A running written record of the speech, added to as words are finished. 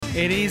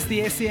It is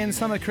the SEN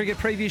Summer Cricket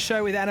Preview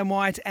Show with Adam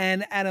White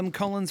and Adam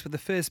Collins, with the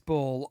first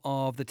ball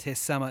of the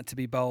Test Summer to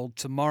be bowled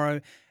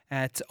tomorrow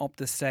at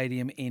Optus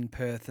Stadium in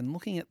Perth. And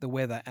looking at the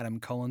weather, Adam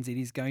Collins, it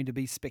is going to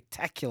be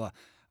spectacular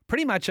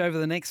pretty much over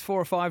the next 4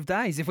 or 5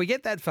 days if we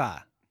get that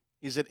far.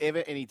 Is it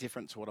ever any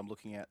different to what I'm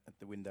looking at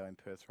the window in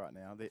Perth right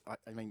now?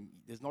 I mean,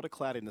 there's not a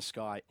cloud in the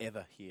sky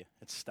ever here.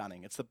 It's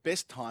stunning. It's the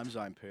best time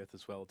zone, Perth,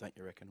 as well, don't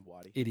you reckon,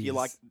 Whitey? It is. You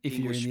like if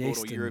English you're in the sport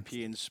or Eastern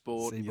European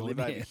sport, and you live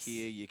over yes.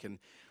 here, you can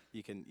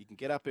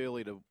get up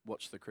early to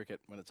watch the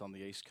cricket when it's on the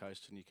East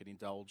Coast, and you can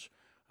indulge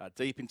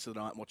deep into the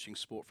night watching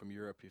sport from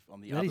Europe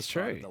on the other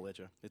side of the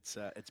ledger. It's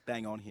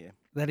bang on here.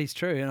 That is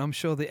true, and I'm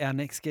sure that our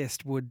next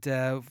guest would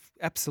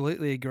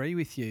absolutely agree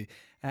with you.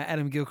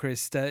 Adam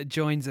Gilchrist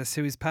joins us,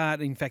 who is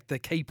in fact, the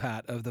key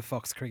part of the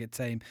Fox cricket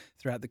team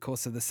throughout the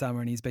course of the summer,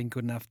 and he's been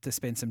good enough to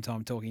spend some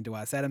time talking to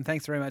us. Adam,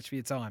 thanks very much for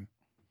your time.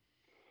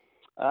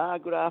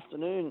 Good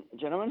afternoon,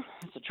 gentlemen.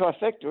 It's a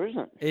trifecta, isn't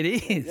it? It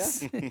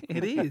is.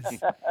 It is.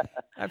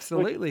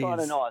 Absolutely. It's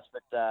kind of nice,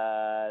 but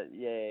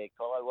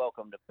Colo,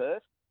 welcome to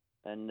Perth.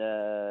 And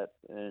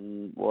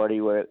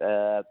Whitey, it's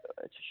a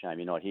shame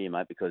you're not here,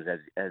 mate, because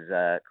as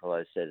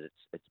Colo says,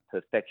 it's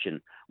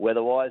perfection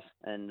weather-wise,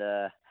 and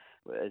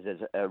there's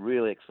a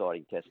really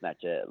exciting Test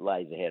match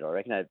lays ahead. I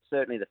reckon.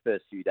 Certainly, the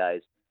first few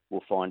days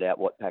we'll find out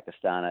what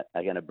Pakistan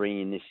are going to bring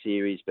in this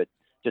series, but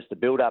just the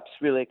build-up's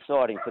really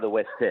exciting for the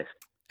West Test.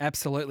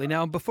 Absolutely.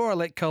 Now, before I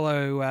let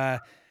Colo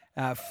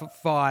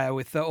fire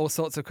with all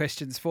sorts of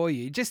questions for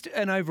you, just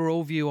an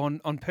overall view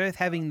on Perth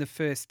having the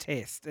first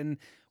Test and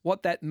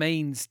what that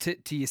means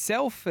to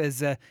yourself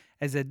as a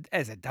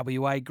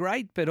WA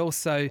great, but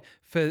also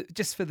for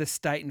the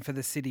state and for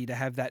the city to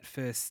have that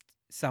first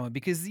summer,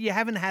 because you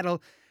haven't had a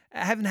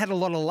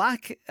lot of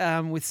luck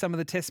with some of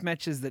the Test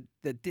matches that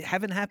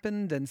haven't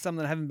happened, and some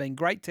that haven't been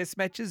great Test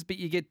matches, but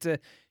you get to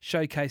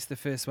showcase the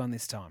first one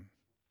this time.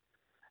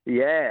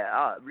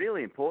 Yeah,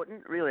 really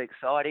important, really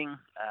exciting.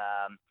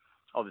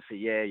 Obviously,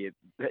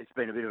 it's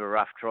been a bit of a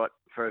rough trot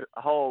for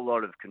a whole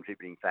lot of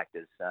contributing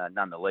factors,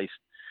 none the least.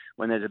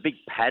 When there's a big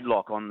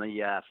padlock on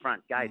the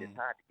front gate, it's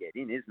hard to get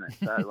in, isn't it?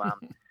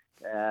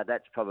 So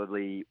that's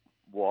probably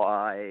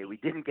why we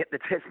didn't get the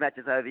Test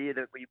matches over here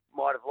that we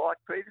might have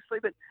liked previously.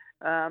 But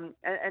and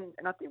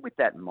I think with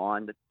that in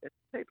mind, the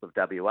people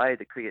of WA,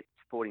 the cricket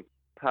supporting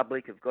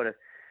public, have got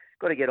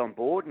to get on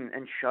board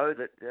and show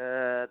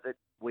that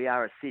we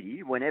are a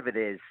city whenever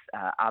there's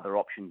other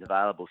options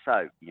available.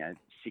 So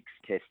 6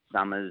 Test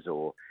summers,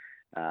 or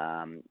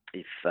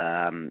if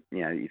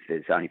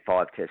there's only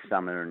 5 Test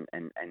summer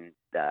and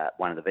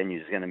one of the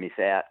venues is going to miss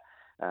out,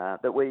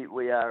 that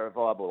we are a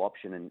viable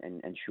option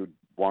and should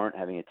warrant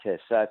having a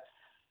Test. So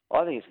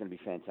I think it's going to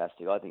be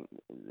fantastic. I think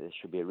there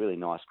should be a really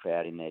nice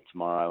crowd in there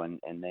tomorrow, and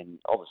then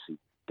obviously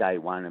day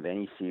one of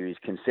any series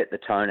can set the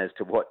tone as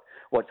to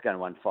what's going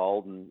to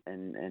unfold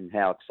and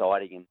how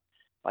exciting. And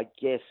I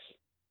guess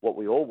what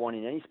we all want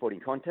in any sporting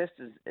contest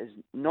is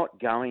not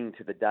going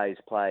to the day's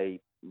play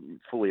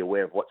fully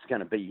aware of what's going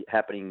to be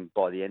happening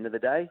by the end of the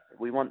day.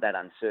 We want that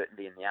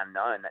uncertainty and the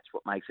unknown. That's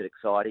what makes it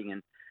exciting,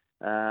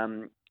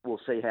 and we'll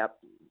see how it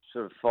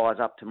sort of fires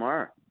up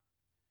tomorrow.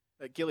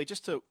 Gilly,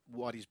 just to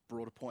Whitey's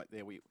broader point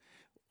there,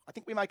 I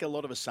think we make a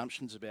lot of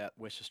assumptions about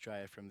West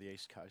Australia from the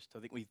East Coast. I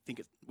think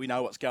we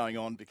know what's going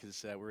on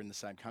because we're in the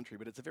same country,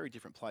 but it's a very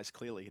different place,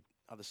 clearly,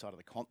 other side of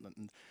the continent.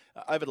 And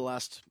over the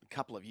last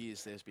couple of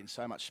years, there's been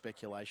so much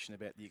speculation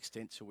about the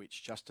extent to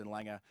which Justin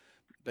Langer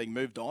being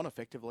moved on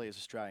effectively as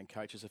Australian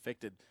coach has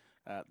affected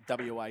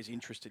WA's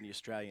interest in the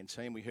Australian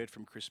team. We heard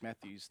from Chris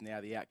Matthews,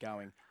 now the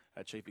outgoing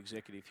chief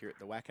executive here at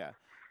the WACA,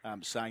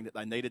 saying that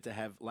they needed to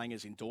have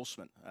Langer's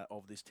endorsement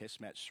of this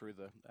Test match through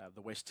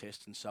the West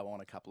Test and so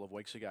on a couple of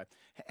weeks ago.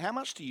 How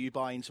much do you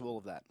buy into all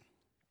of that?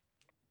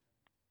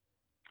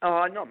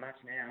 Oh, not much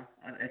now.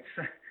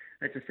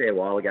 It's a fair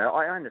while ago.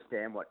 I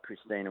understand what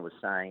Christina was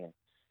saying.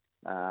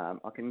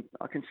 I can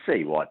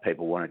see why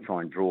people want to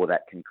try and draw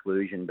that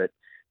conclusion, but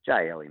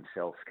JL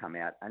himself's come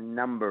out a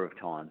number of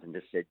times and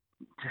just said,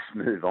 just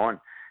move on.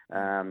 We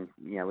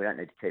don't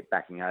need to keep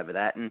backing over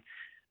that. And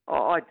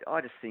I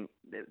just think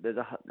there's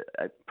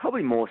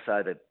probably more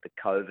so the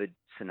COVID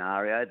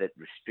scenario that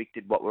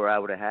restricted what we were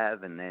able to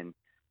have. And then,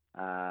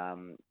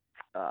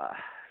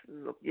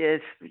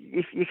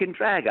 if you can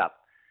drag up,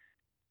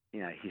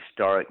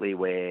 historically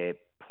where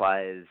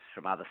players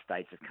from other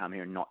states have come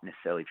here and not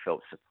necessarily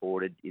felt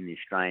supported in the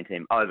Australian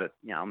team over,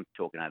 I'm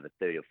talking over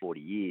 30 or 40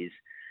 years.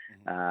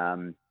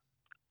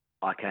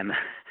 I came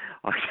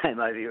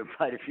over here and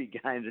played a few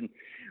games and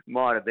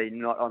might have been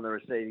not on the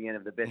receiving end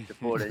of the best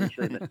support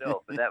initially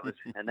myself, but that's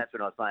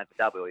when I was playing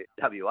for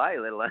WA,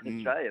 let alone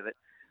Australia.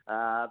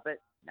 But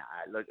no,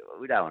 look,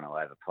 we don't want to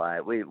overplay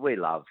it. We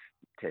love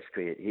Test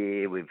cricket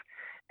here.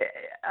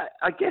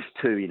 I guess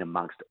too, in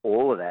amongst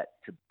all of that,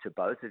 to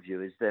both of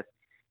you, is that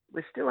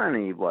we're still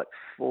only 4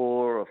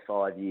 or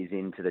 5 years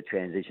into the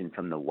transition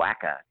from the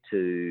WACA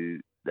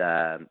to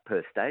the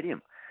Perth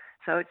Stadium.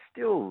 So it's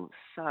still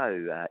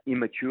so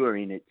immature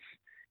in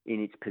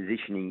its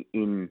positioning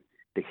in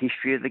the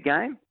history of the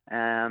game.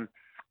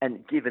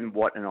 And given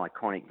what an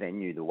iconic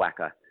venue the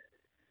WACA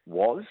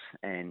was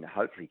and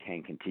hopefully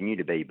can continue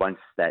to be. Once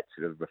that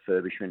sort of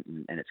refurbishment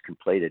and it's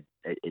completed,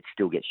 it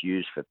still gets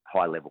used for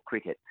high-level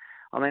cricket.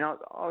 I mean, I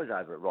was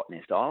over at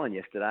Rottnest Island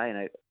yesterday,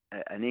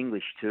 and an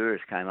English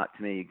tourist came up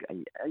to me,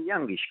 a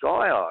youngish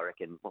guy, I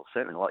reckon, well,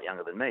 certainly a lot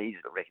younger than me. He's,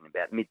 I reckon,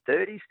 about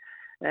mid-30s,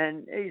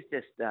 and he's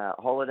just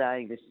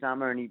holidaying this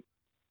summer, and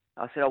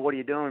I said, what are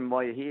you doing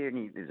while you're here? And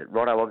he's at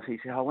Rotto, obviously.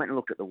 He said, I went and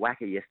looked at the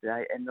Wacker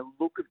yesterday, and the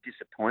look of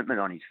disappointment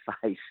on his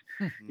face,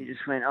 he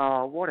just went,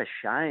 oh, what a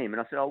shame. And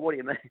I said, what do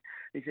you mean?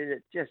 He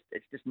said,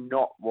 it's just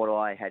not what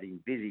I had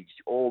envisaged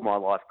all my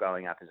life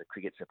growing up as a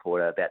cricket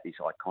supporter about this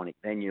iconic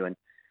venue. And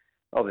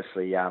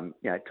obviously,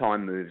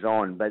 time moves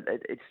on, but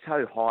it's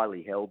so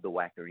highly held, the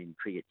Wacker, in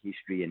cricket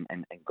history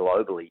and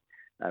globally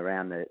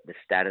around the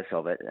status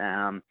of it.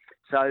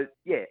 So,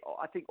 yeah,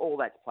 I think all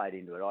that's played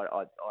into it.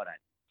 I don't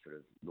sort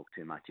of look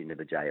too much into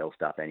the JL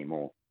stuff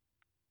anymore.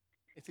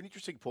 It's an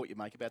interesting point you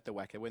make about the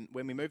Wacker. When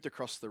we moved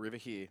across the river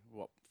here,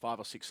 5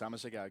 or 6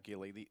 summers ago,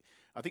 Gilly,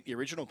 I think the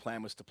original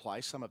plan was to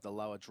play some of the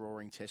lower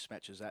drawing test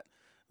matches at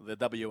the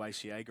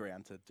WACA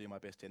ground, to do my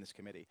best, Dennis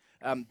Committee.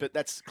 But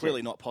that's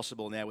clearly not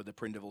possible now with the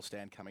Prindiville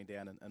stand coming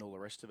down and all the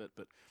rest of it.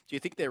 But do you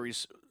think there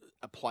is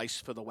a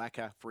place for the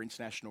Wacker for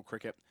international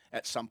cricket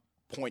at some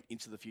point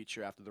into the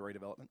future after the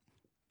redevelopment?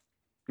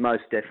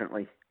 Most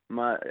definitely.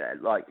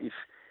 Like if,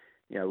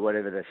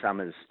 whatever the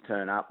summers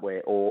turn up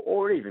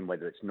or even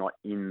whether it's not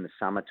in the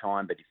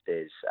summertime, but if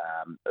there's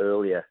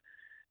earlier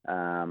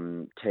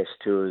test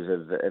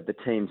tours of the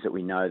teams that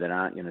we know that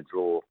aren't going to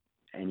draw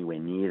anywhere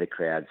near the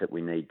crowds that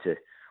we need to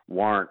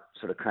warrant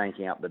sort of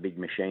cranking up the big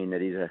machine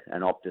that is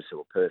an Optus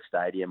or Perth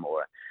Stadium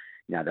or,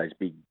 those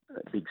big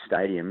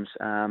stadiums,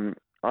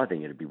 I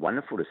think it'd be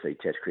wonderful to see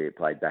Test cricket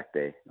played back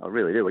there. I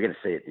really do. We're going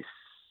to see it this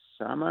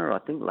summer, I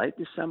think, late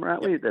this summer,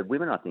 aren't we? The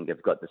women, I think,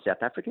 have got the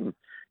South African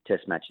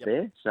Test match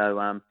there.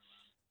 So,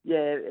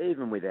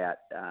 even without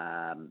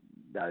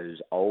those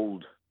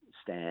old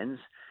stands,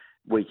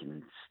 we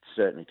can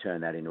certainly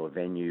turn that into a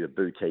venue, a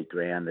boutique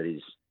ground that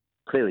is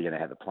clearly going to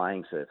have a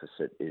playing surface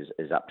that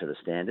is up to the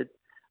standard.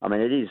 I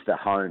mean, it is the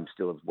home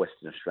still of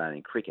Western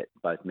Australian cricket,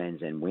 both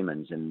men's and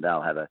women's, and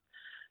they'll have the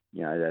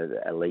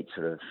elite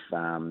sort of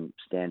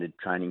standard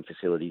training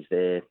facilities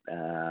there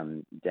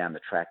down the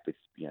track with,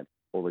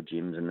 all the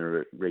gyms and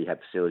the rehab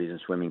facilities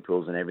and swimming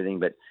pools and everything.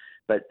 But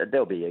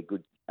there'll be a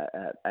good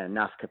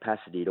enough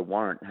capacity to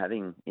warrant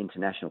having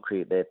international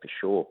cricket there for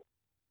sure.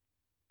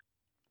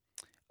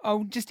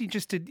 I'm just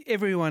interested,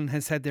 everyone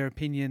has had their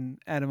opinion,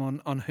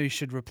 Adam, on who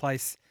should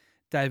replace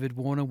David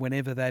Warner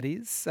whenever that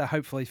is,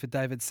 hopefully for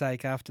David's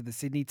sake after the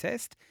Sydney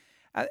Test.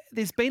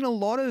 There's been a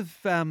lot of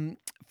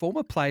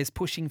former players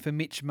pushing for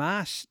Mitch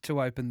Marsh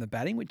to open the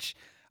batting, which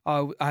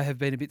I have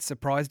been a bit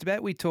surprised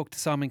about. We talked to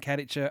Simon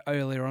Kadicher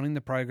earlier on in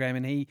the program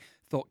and he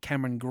thought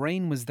Cameron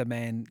Green was the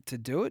man to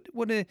do it.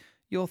 What are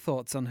your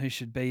thoughts on who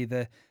should be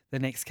the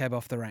next cab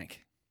off the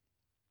rank?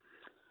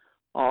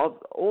 All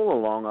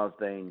along I've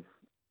been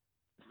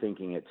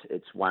thinking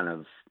it's one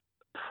of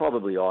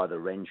probably either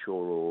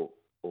Renshaw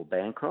or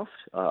Bancroft.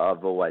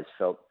 I've always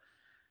felt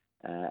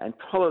and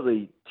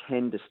probably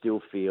tend to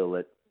still feel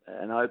that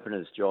an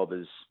opener's job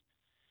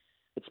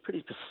it's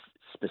pretty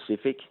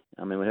specific.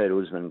 I mean, we heard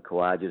Usman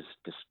Khawaja's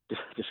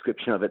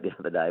description of it the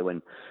other day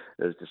when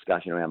there was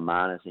discussion around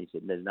Marnus. He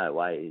said, there's no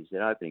way. He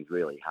said, opening's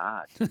really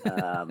hard.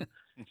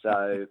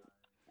 So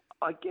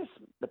I guess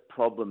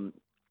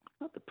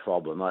not the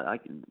problem, I'm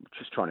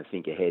just trying to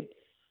think ahead,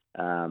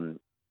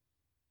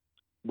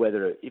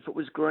 whether if it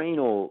was Green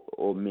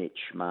or Mitch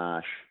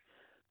Marsh,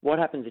 what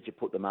happens if you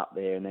put them up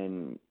there and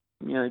then,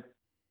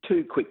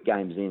 2 quick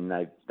games in,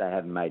 they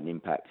haven't made an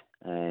impact?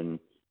 And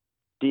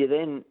do you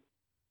then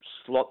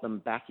slot them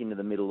back into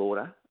the middle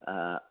order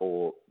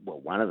or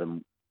one of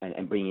them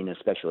and bring in a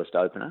specialist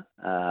opener?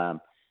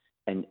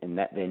 And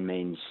that then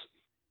means,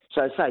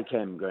 so say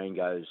Cam Green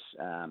goes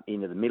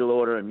into the middle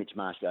order and Mitch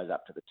Marsh goes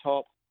up to the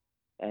top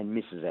and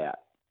misses out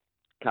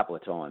a couple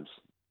of times.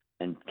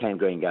 And Cam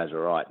Green goes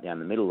all right down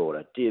the middle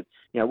order.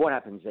 What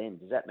happens then?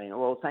 Does that mean,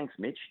 well, thanks,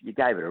 Mitch, you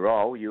gave it a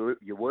roll. You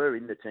were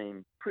in the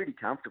team pretty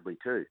comfortably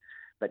too.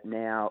 But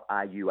now,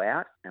 are you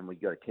out and we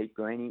got to keep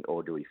Greenie,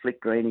 or do we flick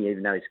Greenie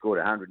even though he scored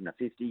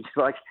 150?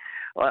 Like,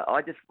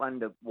 I just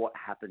wonder what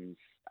happens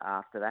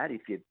after that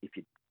if you're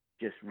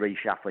just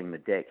reshuffling the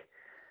deck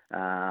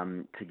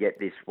to get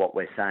this. What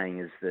we're saying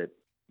is the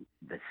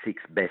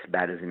 6 best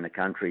batters in the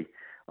country.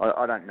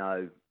 I don't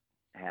know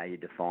how you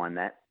define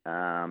that.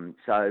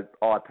 So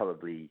I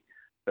probably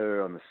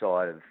err on the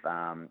side of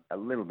a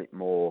little bit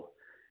more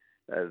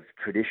of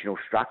traditional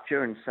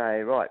structure and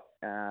say, right,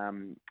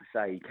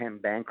 say Cam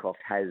Bancroft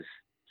has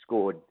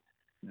scored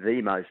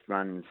the most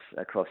runs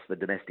across the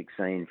domestic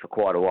scene for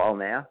quite a while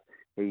now.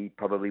 He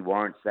probably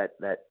warrants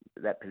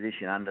that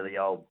position under the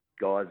old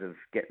guise of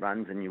get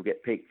runs and you'll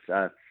get picked.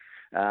 So,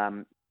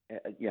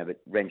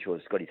 but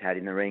Renshaw's got his hat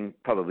in the ring.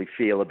 Probably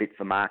feel a bit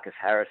for Marcus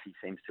Harris. He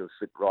seems to have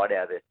slipped right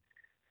out of the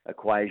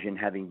equation,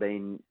 having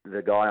been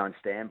the guy on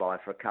standby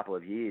for a couple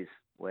of years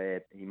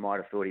where he might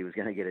have thought he was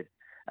going to get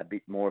a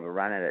bit more of a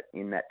run at it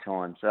in that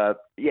time. So,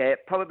 yeah,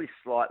 probably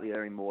slightly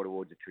erring more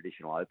towards a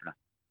traditional opener.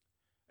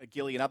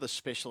 Gilly, another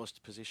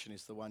specialist position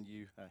is the one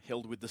you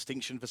held with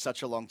distinction for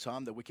such a long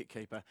time, the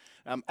wicketkeeper.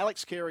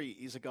 Alex Carey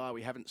is a guy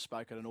we haven't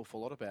spoken an awful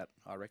lot about,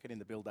 I reckon, in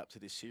the build-up to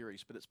this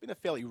series, but it's been a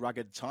fairly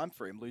rugged time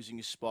for him, losing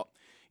his spot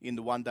in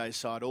the one-day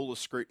side, all the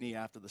scrutiny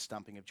after the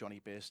stumping of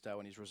Johnny Bairstow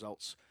and his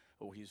results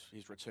or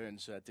his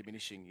returns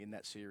diminishing in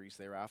that series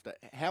thereafter.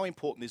 How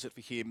important is it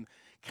for him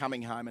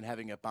coming home and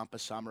having a bumper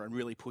summer and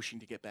really pushing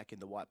to get back in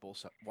the white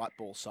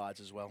ball sides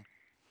as well?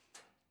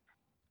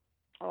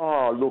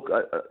 Oh, look,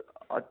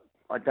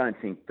 I don't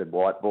think the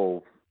white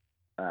ball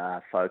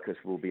focus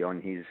will be on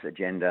his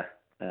agenda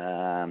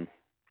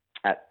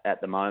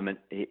at the moment.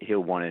 He'll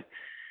want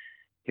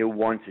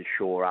to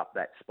shore up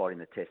that spot in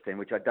the Test team,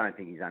 which I don't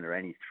think he's under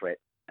any threat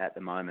at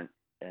the moment.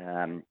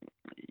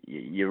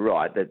 You're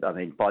right. I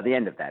mean, by the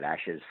end of that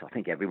Ashes, I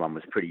think everyone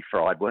was pretty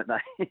fried, weren't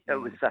they? It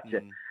was such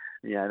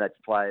that's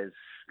players,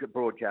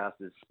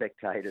 broadcasters,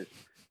 spectators.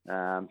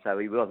 So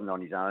he wasn't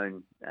on his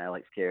own,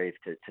 Alex Carey,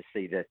 to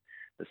see the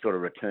sort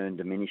of return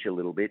diminish a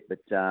little bit.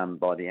 But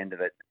by the end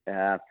of it,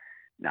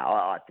 no,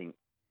 I think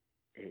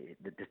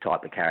the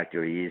type of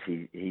character he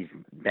is, he's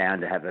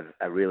bound to have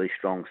a really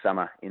strong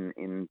summer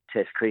in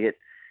Test cricket.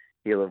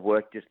 He'll have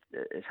worked just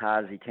as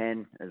hard as he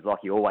can, as like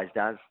he always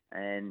does.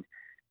 And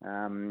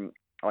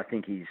I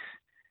think his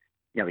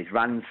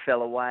runs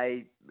fell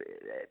away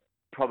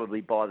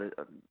probably by the...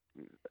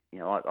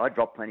 I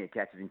dropped plenty of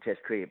catches in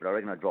Test cricket, but I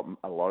reckon I dropped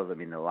a lot of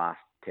them in the last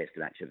Test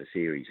match of a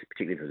series,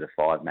 particularly if it was a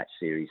 5-match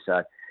series.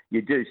 So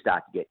you do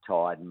start to get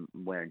tired and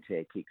wear and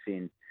tear kicks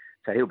in.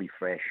 So he'll be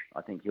fresh.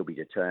 I think he'll be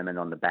determined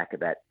on the back of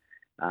that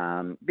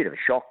bit of a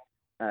shock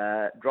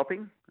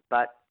dropping.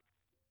 But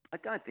I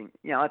don't think,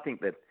 I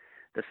think that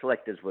the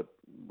selectors were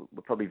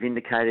probably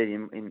vindicated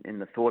in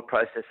the thought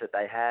process that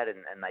they had, and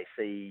they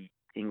see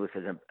Inglis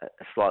as a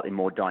slightly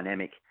more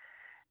dynamic,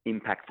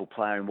 impactful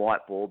player in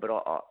white ball. But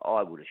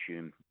I would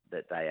assume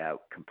that they are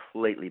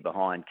completely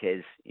behind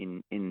Kez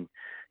in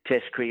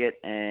Test cricket,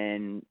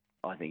 and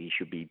I think he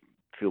should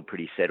feel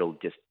pretty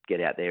settled, just get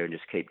out there and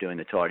just keep doing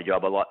the tidy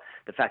job. I like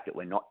the fact that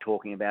we're not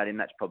talking about him.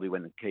 That's probably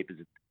when the keepers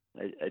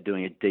are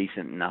doing a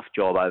decent enough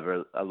job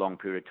over a long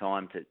period of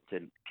time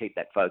to keep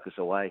that focus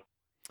away.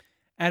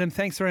 Adam,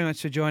 thanks very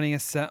much for joining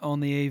us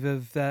on the eve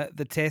of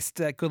the Test.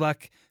 Good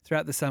luck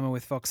throughout the summer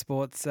with Fox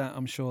Sports.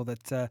 I'm sure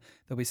that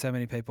there'll be so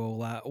many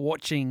people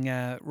watching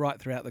right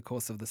throughout the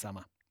course of the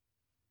summer.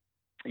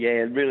 Yeah,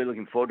 really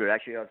looking forward to it.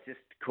 Actually, I was just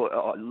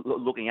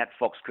looking at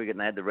Fox Cricket, and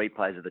they had the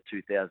replays of the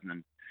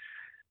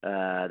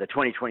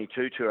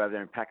 2022 tour over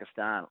there in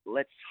Pakistan.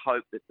 Let's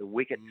hope that the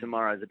wicket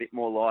tomorrow is a bit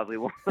more lively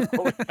than what we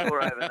saw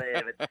over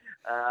there. But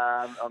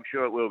I'm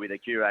sure it will be. The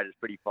curator's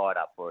pretty fired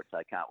up for it, so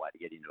I can't wait to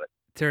get into it.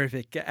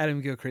 Terrific.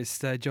 Adam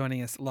Gilchrist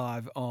joining us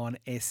live on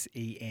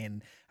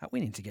SEN. We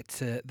need to get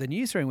to the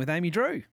newsroom with Amy Drew.